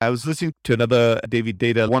I was listening to another David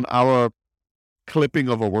Data 1 hour clipping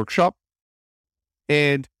of a workshop.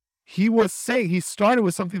 And he was saying, he started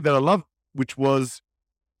with something that I love, which was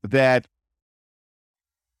that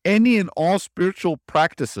any and all spiritual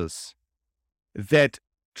practices that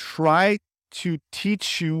try to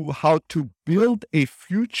teach you how to build a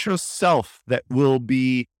future self that will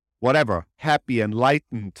be whatever, happy,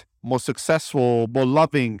 enlightened, more successful, more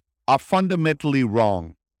loving, are fundamentally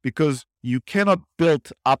wrong, because you cannot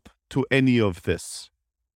build up to any of this.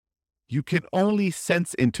 You can only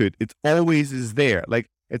sense into it. It always is there. Like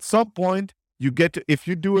at some point you get to, if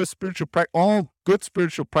you do a spiritual practice, all good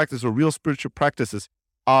spiritual practice or real spiritual practices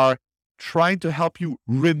are trying to help you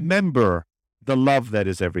remember the love that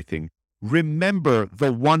is everything. Remember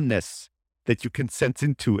the oneness that you can sense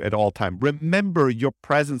into at all time. Remember your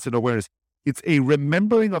presence and awareness. It's a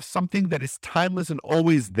remembering of something that is timeless and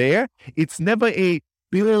always there. It's never a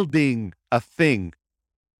building a thing.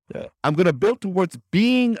 Yeah. I'm going to build towards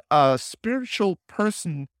being a spiritual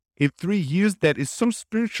person in 3 years that is so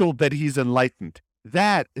spiritual that he's enlightened.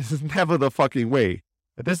 That is never the fucking way.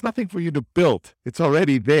 There's nothing for you to build. It's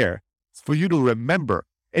already there. It's for you to remember.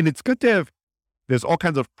 And it's good to have, there's all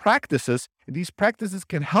kinds of practices, and these practices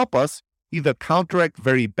can help us either counteract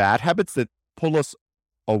very bad habits that pull us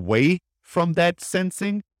away from that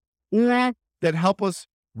sensing, or that help us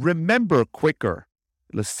remember quicker,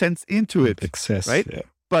 sense into it. Excess, right? Yeah.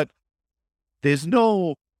 But there's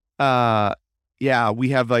no, we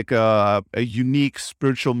have like a unique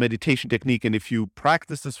spiritual meditation technique. And if you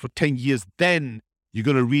practice this for 10 years, then you're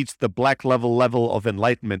going to reach the black level of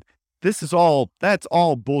enlightenment. That's all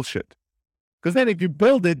bullshit. Because then if you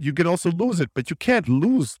build it, you can also lose it, but you can't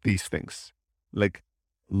lose these things. Like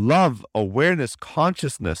love, awareness,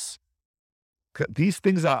 consciousness. These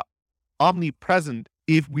things are omnipresent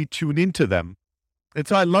if we tune into them. And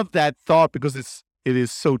so I love that thought because it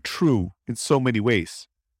is so true in so many ways.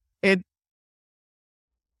 And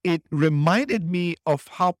it reminded me of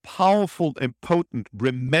how powerful and potent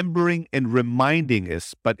remembering and reminding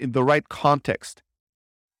is, but in the right context.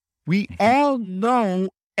 We all know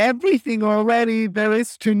everything already there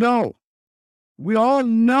is to know. We all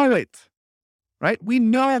know it, right? We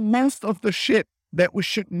know most of the shit that we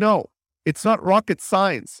should know. It's not rocket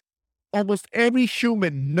science. Almost every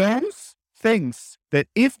human knows things that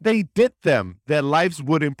if they did them, their lives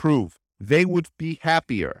would improve. They would be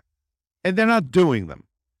happier. And they're not doing them.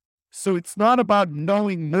 So it's not about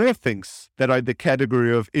knowing more things that are the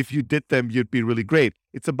category of if you did them, you'd be really great.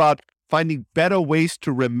 It's about finding better ways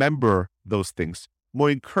to remember those things, more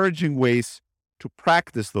encouraging ways to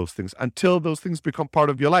practice those things until those things become part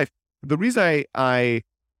of your life. The reason I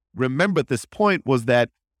remembered this point was that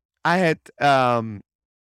I had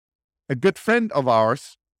a good friend of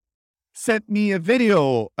ours sent me a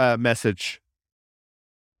video message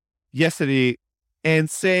yesterday and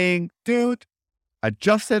saying, dude, I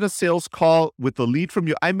just had a sales call with the lead from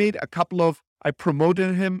you. I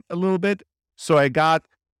promoted him a little bit. So I got,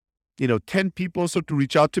 10 people to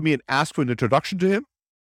reach out to me and ask for an introduction to him.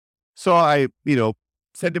 So I,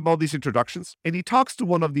 sent him all these introductions, and he talks to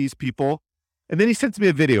one of these people, and then he sends me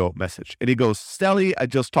a video message and he goes, Stelly, I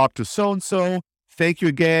just talked to so-and-so. Thank you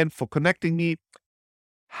again for connecting me.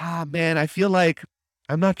 Man, I feel like,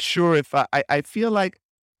 I'm not sure if I feel like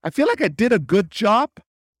I did a good job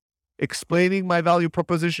explaining my value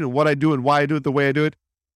proposition and what I do and why I do it the way I do it.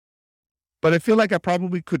 But I feel like I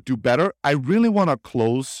probably could do better. I really want to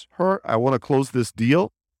close her. I want to close this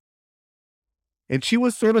deal. And she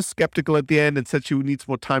was sort of skeptical at the end and said she needs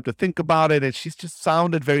more time to think about it. And she's just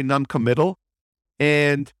sounded very non-committal.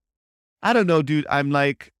 And I don't know, dude, I'm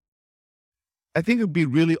like, I think it'd be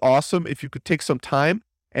really awesome if you could take some time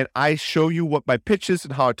and I show you what my pitch is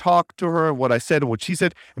and how I talked to her and what I said and what she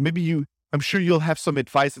said. And maybe I'm sure you'll have some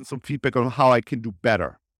advice and some feedback on how I can do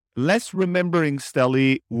better. Less remembering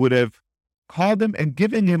Stelly would have called him and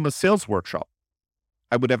given him a sales workshop.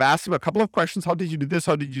 I would have asked him a couple of questions. How did you do this?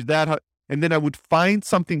 How did you do that? And then I would find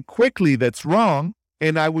something quickly that's wrong.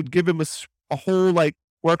 And I would give him a whole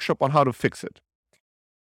workshop on how to fix it.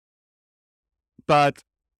 But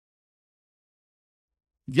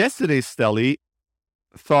yesterday, Stelly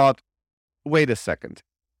thought, wait a second.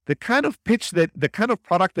 The kind of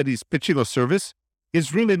product that he's pitching or service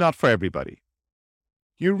is really not for everybody.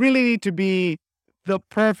 You really need to be the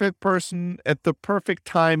perfect person at the perfect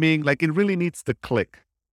timing. It really needs to click.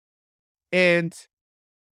 And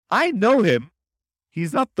I know him.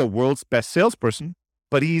 He's not the world's best salesperson,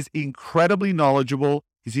 but he's incredibly knowledgeable.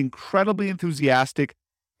 He's incredibly enthusiastic,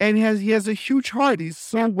 and he has a huge heart. He's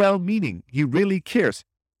so well-meaning. He really cares.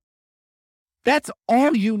 That's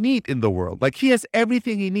all you need in the world. Like, he has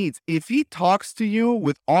everything he needs. If he talks to you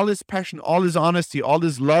with all his passion, all his honesty, all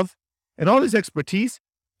his love, and all his expertise,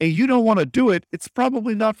 and you don't want to do it, it's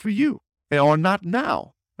probably not for you, or not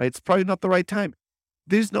now. Right? It's probably not the right time.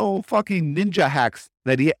 There's no fucking ninja hacks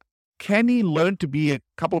that can he learn to be a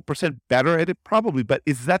couple % better at it? Probably. But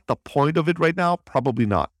is that the point of it right now? Probably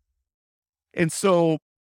not. And so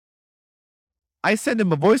I sent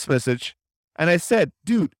him a voice message and I said,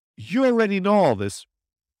 dude, you already know all this,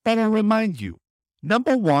 but I'll remind you.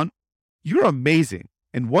 Number one, you're amazing.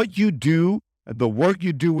 And what you do, the work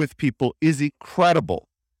you do with people is incredible.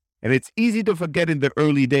 And it's easy to forget in the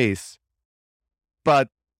early days. But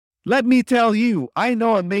let me tell you, I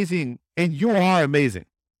know amazing and you are amazing.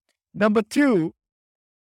 Number two,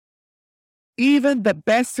 even the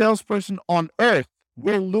best salesperson on earth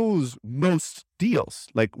will lose most deals,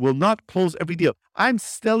 like will not close every deal. I'm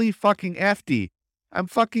Steli fucking FD. I'm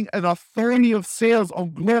fucking an authority of sales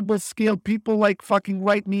on global scale. People like fucking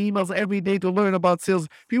write me emails every day to learn about sales.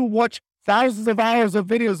 People watch thousands of hours of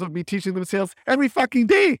videos of me teaching them sales every fucking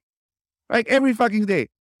day, right? Every fucking day.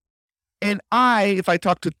 And if I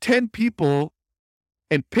talk to 10 people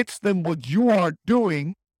and pitch them what you are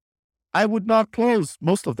doing, I would not close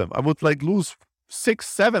most of them. I would lose 6,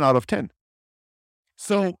 7 out of 10.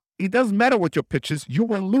 So it doesn't matter what your pitch is. You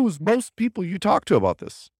will lose most people you talk to about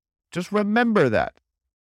this. Just remember that.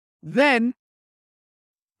 Then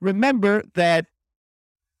remember that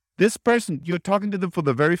this person, you're talking to them for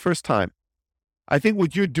the very first time. I think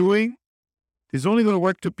what you're doing is only going to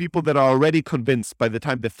work to people that are already convinced by the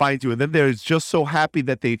time they find you. And then they're just so happy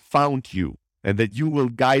that they found you and that you will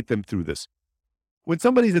guide them through this. When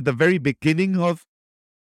somebody's at the very beginning of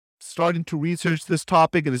starting to research this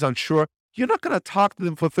topic and is unsure, you're not going to talk to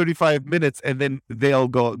them for 35 minutes and then they'll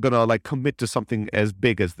gonna commit to something as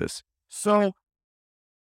big as this. So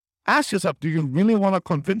ask yourself, do you really want to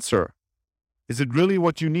convince her? Is it really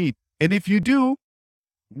what you need? And if you do,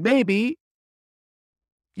 maybe,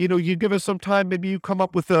 you give her some time. Maybe you come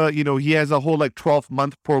up with he has a whole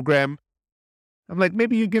 12-month program. I'm like,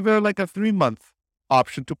 maybe you give her a 3-month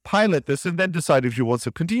option to pilot this and then decide if she wants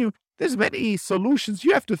to continue. There's many solutions.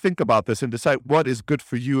 You have to think about this and decide what is good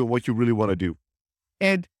for you and what you really want to do.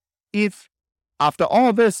 And if after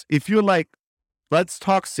all this, if you're like, let's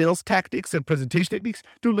talk sales tactics and presentation techniques,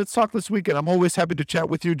 dude, let's talk this weekend. I'm always happy to chat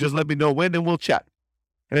with you. Just let me know when and we'll chat.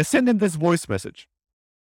 And I send him this voice message.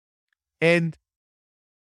 And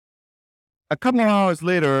a couple of hours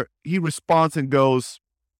later, he responds and goes,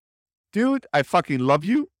 dude, I fucking love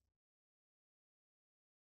you.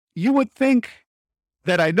 You would think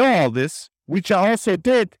that I know all this, which I also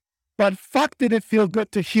did, but fuck did it feel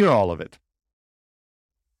good to hear all of it.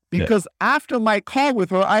 Because after my call with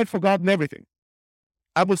her, I had forgotten everything.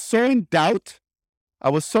 I was so in doubt. I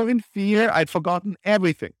was so in fear. I'd forgotten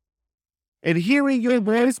everything. And hearing your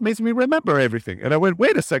voice makes me remember everything. And I went,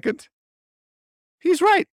 wait a second. He's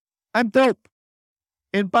right. I'm dope.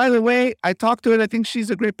 And by the way, I talked to her and I think she's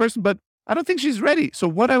a great person, but I don't think she's ready. So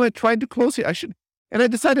what am I trying to close here? And I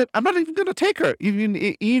decided I'm not even going to take her.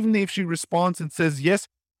 Even if she responds and says yes,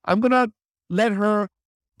 I'm going to let her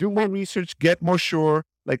do more research, get more sure.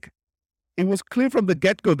 It was clear from the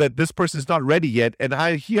get-go that this person is not ready yet. And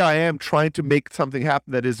here I am trying to make something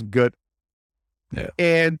happen that isn't good. Yeah.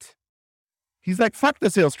 And he's like, fuck the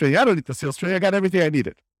sales training. I don't need the sales training. I got everything I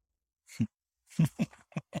needed.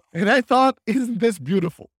 And I thought, isn't this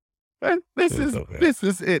beautiful? Right? This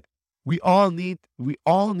is it. We all need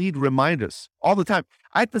reminders all the time.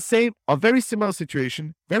 I had a very similar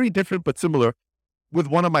situation, very different, but similar, with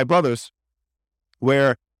one of my brothers,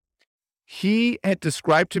 where he was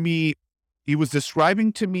describing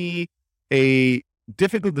to me a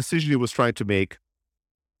difficult decision he was trying to make.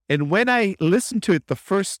 And when I listened to it the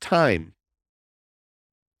first time,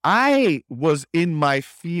 I was in my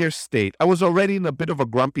fear state. I was already in a bit of a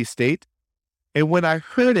grumpy state. And when I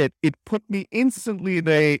heard it, it put me instantly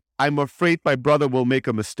in I'm afraid my brother will make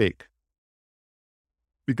a mistake.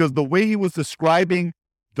 Because the way he was describing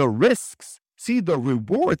the risks, the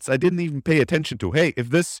rewards, I didn't even pay attention to. Hey, if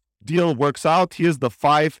this deal works out, here's the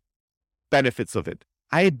 5 benefits of it.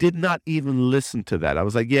 I did not even listen to that. I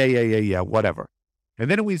was like, yeah, whatever. And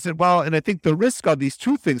then we said, well, and I think the risk are these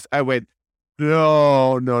 2 things. I went,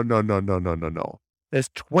 no. There's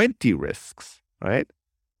 20 risks, right?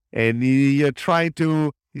 And he's trying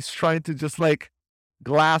to just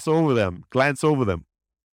glance over them. And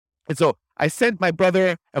so I sent my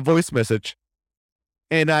brother a voice message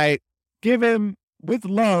and I give him with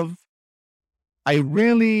love. I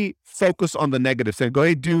really focus on the negatives and go,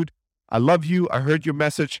 hey, dude, I love you. I heard your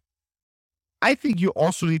message. I think you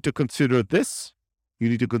also need to consider this. You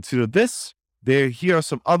need to consider this. Here are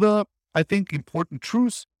some other, I think, important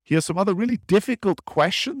truths. Here are some other really difficult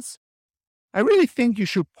questions. I really think you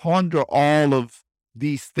should ponder all of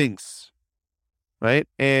these things, right?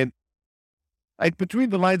 And like between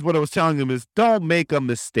the lines, what I was telling him is don't make a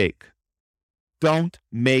mistake. Don't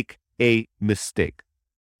make a mistake.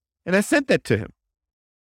 And I sent that to him.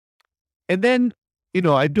 And then,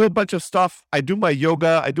 I do a bunch of stuff. I do my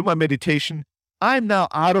yoga. I do my meditation. I'm now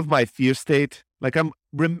out of my fear state. Like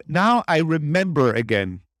now I remember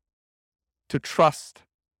again to trust.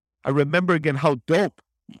 I remember again how dope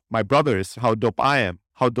my brother is, how dope I am,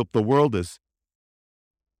 how dope the world is.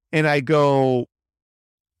 And I go,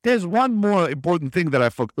 there's one more important thing that I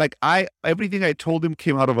forgot. Like everything I told him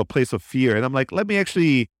came out of a place of fear. And I'm like, let me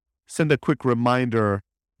actually send a quick reminder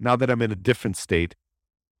now that I'm in a different state.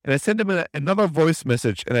 And I sent him another voice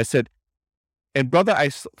message and I said, and brother, I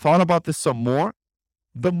thought about this some more.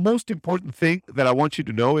 The most important thing that I want you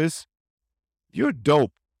to know is you're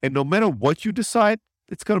dope. And no matter what you decide,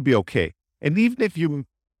 it's going to be okay. And even if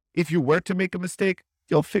you were to make a mistake,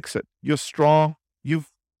 you'll fix it. You're strong. You've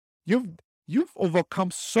overcome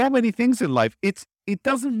so many things in life. It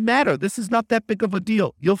doesn't matter. This is not that big of a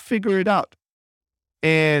deal. You'll figure it out.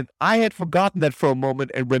 And I had forgotten that for a moment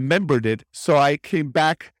and remembered it. So I came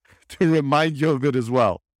back to remind you of it as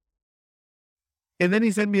well. And then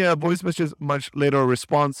he sent me a voice message a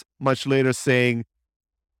response much later saying,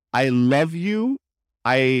 I love you.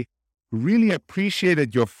 I really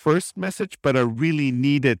appreciated your first message, but I really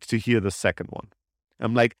needed to hear the second one.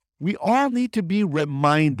 I'm like, we all need to be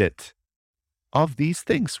reminded of these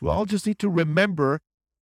things. We all just need to remember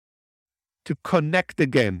to connect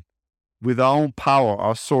again with our own power,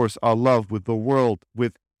 our source, our love, with the world,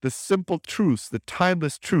 with the simple truths, the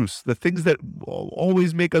timeless truths, the things that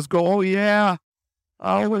always make us go, oh yeah,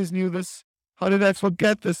 I always knew this. How did I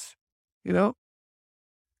forget this?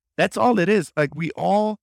 That's all it is. Like we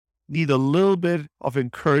all need a little bit of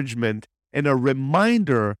encouragement and a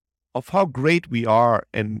reminder of how great we are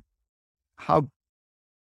and how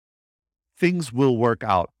things will work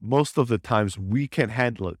out. Most of the times we can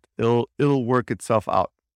handle it. It'll work itself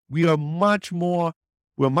out. We're much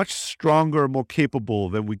stronger, more capable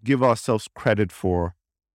than we give ourselves credit for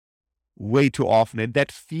way too often. And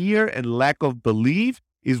that fear and lack of belief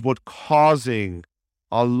is what causing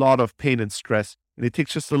a lot of pain and stress. And it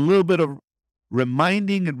takes just a little bit of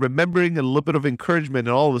reminding and remembering and a little bit of encouragement.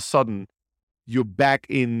 And all of a sudden, you're back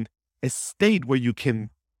in a state where you can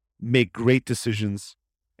make great decisions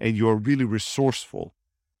and you're really resourceful.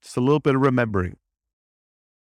 Just a little bit of remembering.